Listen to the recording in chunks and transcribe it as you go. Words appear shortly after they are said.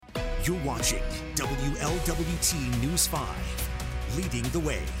You're watching WLWT News 5, leading the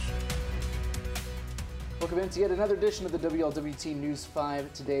way. Welcome into yet another edition of the WLWT News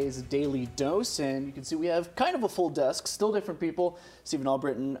 5, today's Daily Dose. And you can see we have kind of a full desk, still different people. Stephen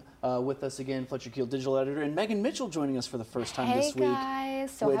Albritton with us again, Fletcher Keel, digital editor, and Megan Mitchell joining us for the first time this week. Hey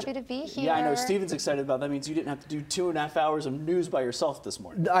guys, so happy to be here. Yeah, I know Stephen's excited about that. Means you didn't have to do 2.5 hours of news by yourself this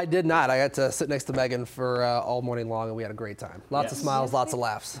morning. I did not. I got to sit next to Megan for all morning long, and we had a great time. Lots of smiles, lots of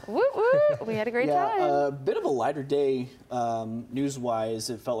laughs. Woo woo! We had a great time. A bit of a lighter day news-wise.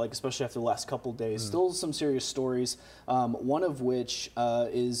 It felt like, especially after the last couple days. Still some serious stories. One of which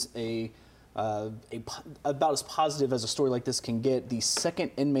is about as positive as a story like this can get. The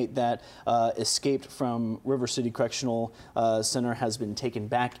second inmate that escaped from River City Correctional Center has been taken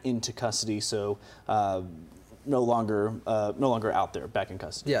back into custody. So. No longer out there, back in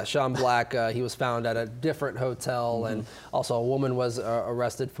custody. Yeah, Sean Black, he was found at a different hotel, and also a woman was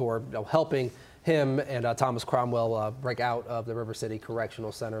arrested for helping him and Thomas Cromwell break out of the River City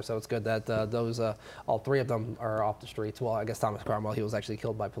Correctional Center. So it's good that all three of them are off the streets. Well, I guess Thomas Cromwell, he was actually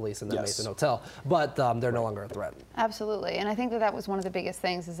killed by police in the Mason Hotel, but they're no longer a threat. Absolutely, and I think that was one of the biggest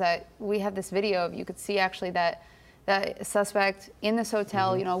things is that we have this video of, you could see actually that suspect in this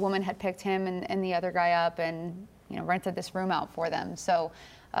hotel, a woman had picked him and the other guy up and, rented this room out for them. So,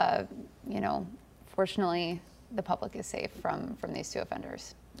 fortunately, the public is safe from these two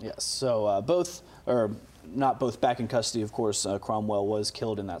offenders. Yes, so not both back in custody, of course. Cromwell was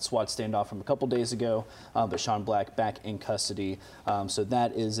killed in that SWAT standoff from a couple days ago, but Sean Black back in custody. So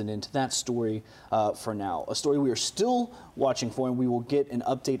that is an end to that story for now. A story we are still watching for, and we will get an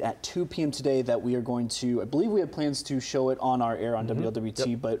update at 2 p.m. today that we are going to, I believe we have plans to show it on our air on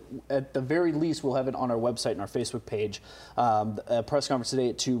WLWT, but at the very least we'll have it on our website and our Facebook page. A press conference today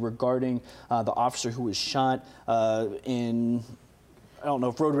at 2 regarding the officer who was shot in... I don't know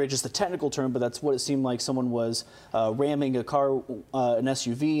if road rage is the technical term, but that's what it seemed like. Someone was ramming a car, an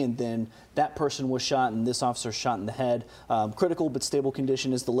SUV, and then that person was shot, and this officer shot in the head. Critical but stable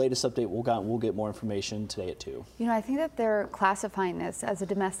condition is the latest update we'll get. We'll get more information today at 2. I think that they're classifying this as a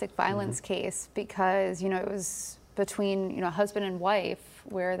domestic violence case because, it was between, husband and wife,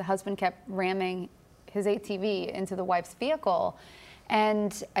 where the husband kept ramming his ATV into the wife's vehicle.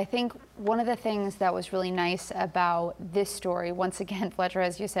 And I think one of the things that was really nice about this story, once again, Fletcher,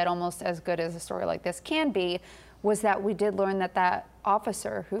 as you said, almost as good as a story like this can be, was that we did learn that that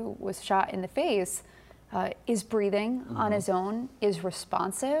officer who was shot in the face is breathing on his own, is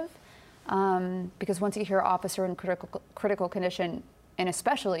responsive, because once you hear officer in critical condition, and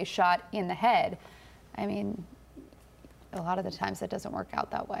especially shot in the head, I mean, a lot of the times that doesn't work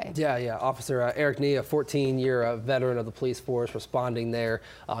out that way. Yeah. Officer Eric Nee, a 14-year veteran of the police force, responding there,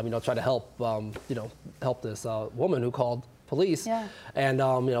 try to help, help this woman who called police. Yeah. And,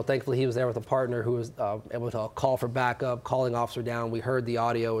 thankfully he was there with a partner who was able to call for backup, calling officer down. We heard the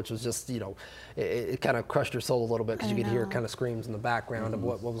audio, which was just, it kind of crushed your soul a little bit because you could hear kind of screams in the background of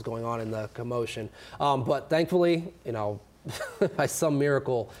what was going on in the commotion. But thankfully, by some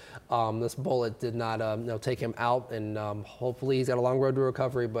miracle, this bullet did not take him out, and hopefully he's got a long road to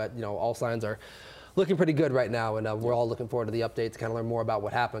recovery, but all signs are looking pretty good right now, and we're all looking forward to the update to kind of learn more about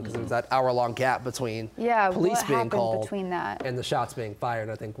what happened, because there's that hour-long gap between police being called and the shots being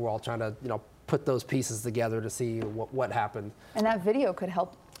fired. I think we're all trying to put those pieces together to see what happened. And that video could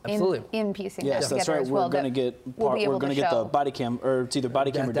help in piecing that together. Yes, that's right. We're going to get the body cam, or it's either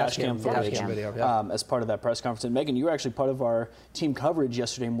body cam or dash cam footage as part of that press conference. And Megan, you were actually part of our team coverage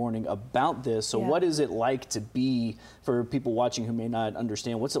yesterday morning about this. So what is it like to be, for people watching who may not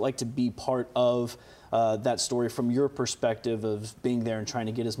understand, what's it like to be part of that story from your perspective of being there and trying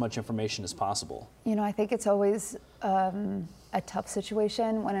to get as much information as possible? I think it's always a tough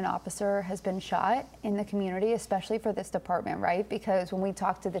situation when an officer has been shot in the community, especially for this department, right? Because when we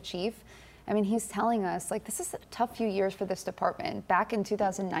talk to the chief, I mean, he's telling us, this is a tough few years for this department. Back in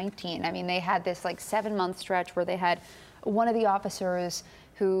 2019, I mean, they had this 7-month stretch where they had one of the officers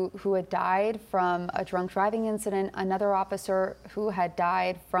who had died from a drunk driving incident, another officer who had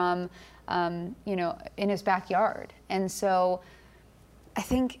died from, in his backyard. And so I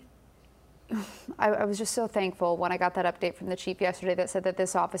think I was just so thankful when I got that update from the chief yesterday that said that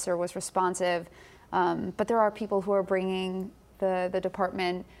this officer was responsive. But there are people who are bringing the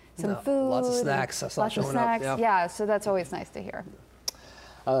department some food. Lots of snacks. Lots of snacks. Yeah, so that's always nice to hear.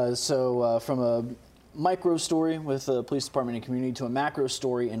 From a micro story with the police department and community to a macro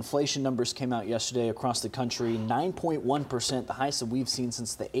story, inflation numbers came out yesterday across the country, 9.1%, the highest that we've seen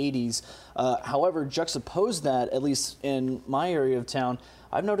since the 80s. However, juxtapose that, at least in my area of town,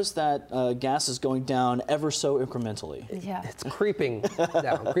 I've noticed that gas is going down ever so incrementally. Yeah. It's creeping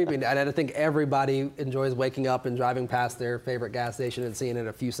down, And I think everybody enjoys waking up and driving past their favorite gas station and seeing it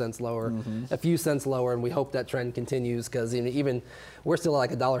a few cents lower, and we hope that trend continues because even we're still at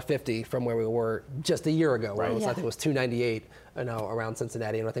like $1.50 from where we were just a year ago. Where it was, I think it was $2.98, around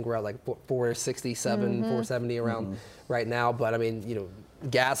Cincinnati, and I think we're at like 467, 470 around right now. But I mean,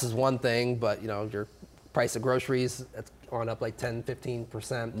 gas is one thing, but your price of groceries, it's on up like 10,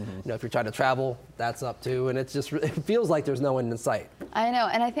 15%. If you're trying to travel, that's up too. And it feels like there's no end in sight. I know.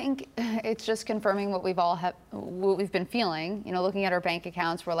 And I think it's just confirming what we've been feeling, looking at our bank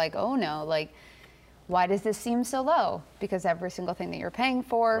accounts. We're like, oh no, like, why does this seem so low? Because every single thing that you're paying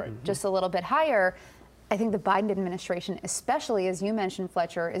for, just a little bit higher. I think the Biden administration, especially as you mentioned,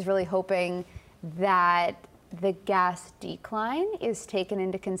 Fletcher, is really hoping that the gas decline is taken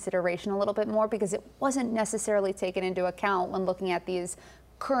into consideration a little bit more, because it wasn't necessarily taken into account when looking at these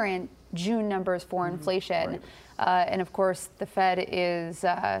current June numbers for inflation. And of course, the Fed is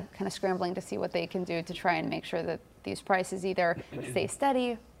kind of scrambling to see what they can do to try and make sure that these prices either stay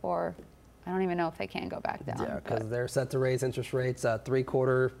steady, or I don't even know if they can go back down. Yeah, because they're set to raise interest rates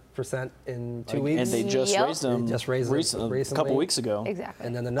 0.75% in 2 weeks. And they just raised them recently, a couple weeks ago. Exactly.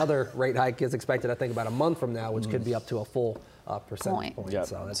 And then another rate hike is expected, I think, about a month from now, which could be up to a full percentage point. Yep.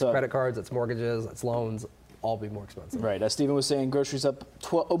 So that's credit cards, it's mortgages, it's loans, all be more expensive. Right. As Stephen was saying, groceries up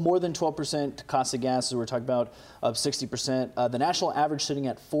more than 12%. Cost of gas, as we're talking about, up 60%. The national average sitting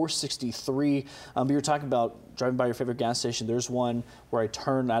at $4.63. You were talking about driving by your favorite gas station. There's one where I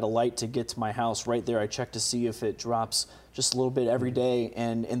turn at a light to get to my house. Right there, I check to see if it drops just a little bit every day.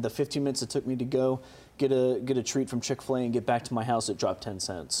 And in the 15 minutes it took me to go get a treat from Chick-fil-A and get back to my house, it dropped 10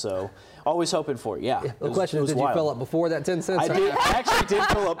 cents. So always hoping for it. Yeah. The question is, did you fill up before that 10 cents? I actually did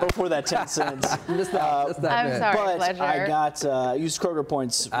fill up before that 10 cents. I'm sorry, but Fletcher. I got used Kroger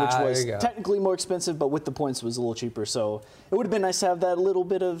points, which was technically more expensive, but with the points it was a little cheaper. So it would have been nice to have that little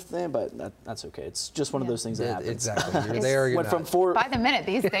bit of thing, but that's okay. It's just one of those things that happens. Exactly. You're there, you're Went not. By the minute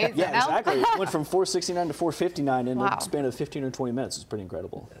these days. Yeah, exactly. It went from $4.69 to $4.59 in a span of 15 or 20 minutes. It's pretty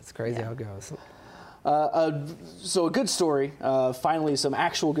incredible. It's crazy how it goes. So a good story, finally some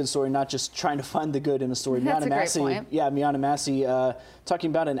actual good story, not just trying to find the good in a story. That's a great point. Yeah, Miana Massey talking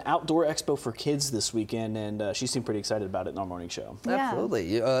about an outdoor expo for kids this weekend, and she seemed pretty excited about it in our morning show. Yeah.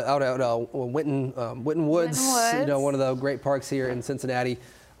 Absolutely. Out at Winton Woods, one of the great parks here in Cincinnati.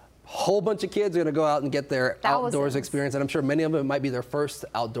 Whole bunch of kids are going to go out and get their outdoors experience, and I'm sure many of them might be their first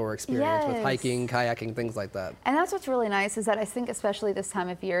outdoor experience with hiking, kayaking, things like that. And that's what's really nice, is that I think especially this time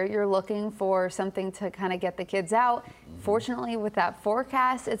of year, you're looking for something to kind of get the kids out. Fortunately, with that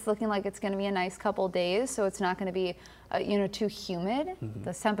forecast, it's looking like it's going to be a nice couple days, so it's not going to be too humid.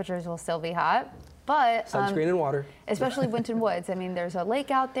 The temperatures will still be hot. But sunscreen and water. Especially Winton Woods. I mean, there's a lake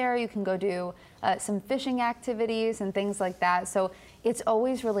out there. You can go do some fishing activities and things like that. So it's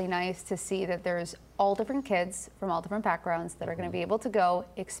always really nice to see that there's all different kids from all different backgrounds that are going to be able to go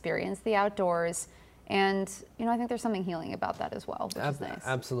experience the outdoors. And, I think there's something healing about that as well, which is nice.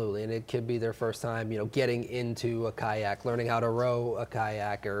 Absolutely. And it could be their first time, getting into a kayak, learning how to row a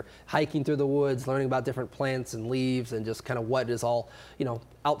kayak, or hiking through the woods, learning about different plants and leaves, and just kind of what is all,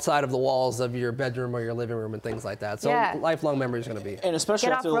 outside of the walls of your bedroom or your living room and things like that. So lifelong memories are going to be. And especially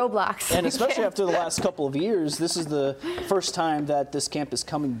Get off Roblox. And especially after the last couple of years, this is the first time that this camp is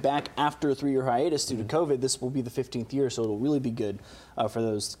coming back after a 3-year hiatus due to COVID. This will be the 15th year, so it'll really be good for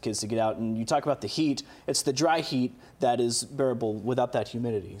those kids to get out. And you talk about the heat. It's the dry heat that is bearable without that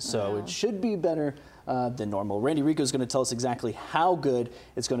humidity. So it should be better than normal. Randy Rico is going to tell us exactly how good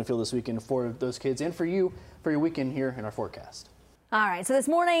it's going to feel this weekend for those kids and for you for your weekend here in our forecast. All right, so this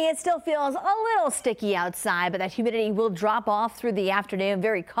morning it still feels a little sticky outside, but that humidity will drop off through the afternoon.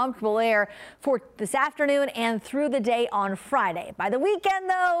 Very comfortable air for this afternoon and through the day on Friday. By the weekend,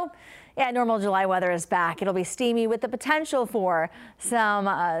 though, normal July weather is back. It'll be steamy with the potential for some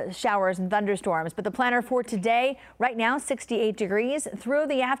showers and thunderstorms. But the planner for today, right now, 68 degrees. Through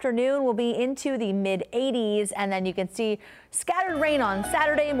the afternoon, we'll be into the mid-80s, and then you can see scattered rain on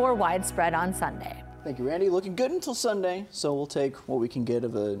Saturday, more widespread on Sunday. Thank you, Randy. Looking good until Sunday, so we'll take what we can get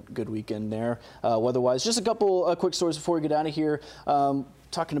of a good weekend there. Weather-wise, just a couple quick stories before we get out of here.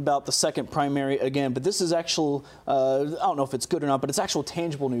 Talking about the second primary again, but this is actual, I don't know if it's good or not, but it's actual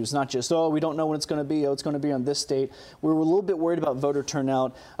tangible news, not just, we don't know when it's going to be, it's going to be on this date. We were a little bit worried about voter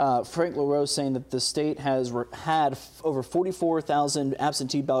turnout. Frank LaRose saying that the state has had over 44,000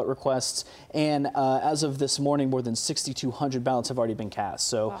 absentee ballot requests, and as of this morning, more than 6,200 ballots have already been cast.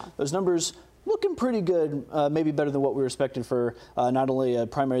 So those numbers looking pretty good, maybe better than what we were expecting for not only a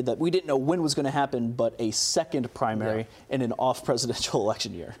primary that we didn't know when was going to happen, but a second primary in an off-presidential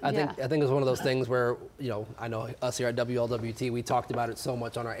election year. I think it was one of those things where, you know, I know us here at WLWT, we talked about it so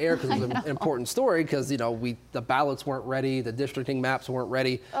much on our air because it was an important story because, you know, the ballots weren't ready, the districting maps weren't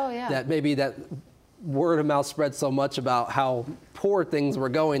ready. That maybe that word of mouth spread so much about how poor things were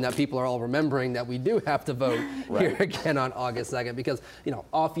going that people are all remembering that we do have to vote here again on August 2nd because, you know,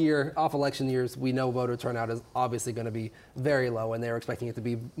 off election years, we know voter turnout is obviously going to be very low and they're expecting it to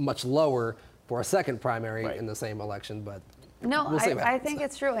be much lower for a second primary in the same election. But no, we'll see I think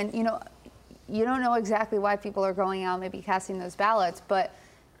it's true. And, you know, you don't know exactly why people are going out, maybe casting those ballots, but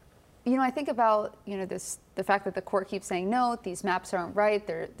you know, I think about, you know, the fact that the court keeps saying, no, these maps aren't right.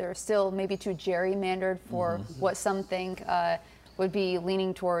 They're still maybe too gerrymandered for what some think would be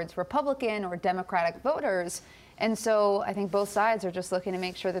leaning towards Republican or Democratic voters. And so I think both sides are just looking to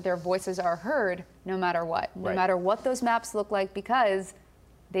make sure that their voices are heard no matter what, no matter what those maps look like, because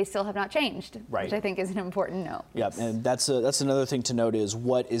they still have not changed, which I think is an important note. Yeah, and that's another thing to note is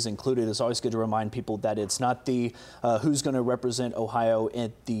what is included. It's always good to remind people that it's not the who's going to represent Ohio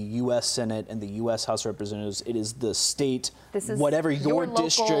at the U.S. Senate and the U.S. House of Representatives. It is the state, whatever your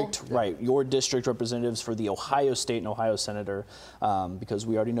district, your district representatives for the Ohio state and Ohio senator, because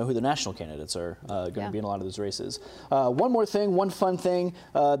we already know who the national candidates are going to be in a lot of those races. One more thing, one fun thing,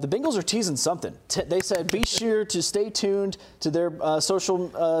 the Bengals are teasing something. They said be sure to stay tuned to their social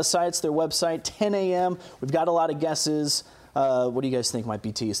sites, their website, 10 a.m. We've got a lot of guesses. What do you guys think might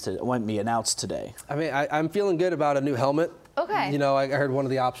be announced today? I mean, I'm feeling good about a new helmet. Okay. You know, I heard one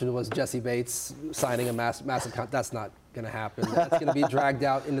of the options was Jesse Bates signing a massive contract. That's not going to happen. That's going to be dragged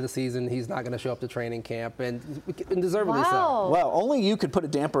out into the season. He's not going to show up to training camp, and deservedly so. Well, only you could put a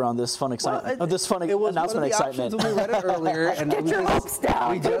damper on this fun excitement. It was announcement excitement. When we read it earlier, and Get your hopes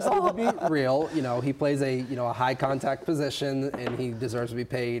down. we just need to be real. You know, he plays a high contact position, and he deserves to be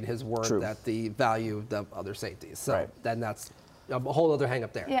paid his worth at the value of the other safeties. So then that's a whole other hang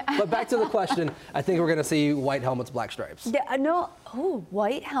up there. Yeah. But back to the question, I think we're going to see white helmets, black stripes. Yeah, no. Oh,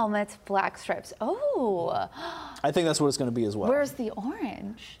 white helmets, black stripes. Oh. I think that's what it's going to be as well. Where's the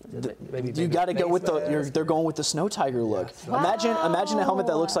orange? You got to go with they're going with the Snow Tiger look. Imagine a helmet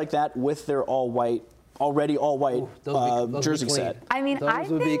that looks like that with their already all white jersey set. I mean, those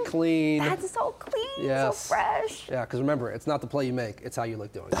would be clean. That's so clean, so fresh. Yeah, because remember, it's not the play you make, it's how you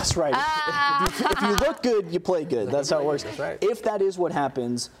look doing it. That's right. If you look good, you play good. That's how it works. That's right. If that is what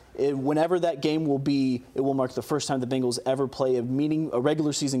happens, whenever that game will be, it will mark the first time the Bengals ever play a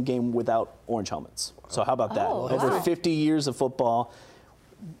regular season game without orange helmets. So how about that? Over 50 years of football.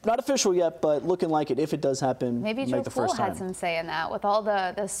 Not official yet, but looking like it. If it does happen, maybe Joe Joe Poole had some say in that with all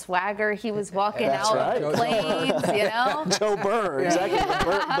the swagger he was walking out right. of the planes, you know? Joe Burr, exactly,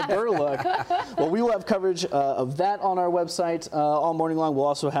 the Burr look. Well, we will have coverage of that on our website all morning long. We'll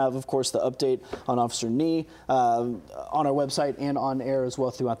also have, of course, the update on Officer Nee on our website and on air as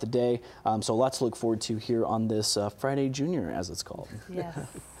well throughout the day. So lots to look forward to here on this Friday Junior, as it's called. Yes.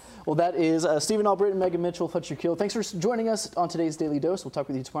 Well, that is Stephen Albritton, Megan Mitchell, Fletcher Keel. Thanks for joining us on today's Daily Dose. We'll talk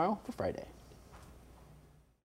with you tomorrow for Friday.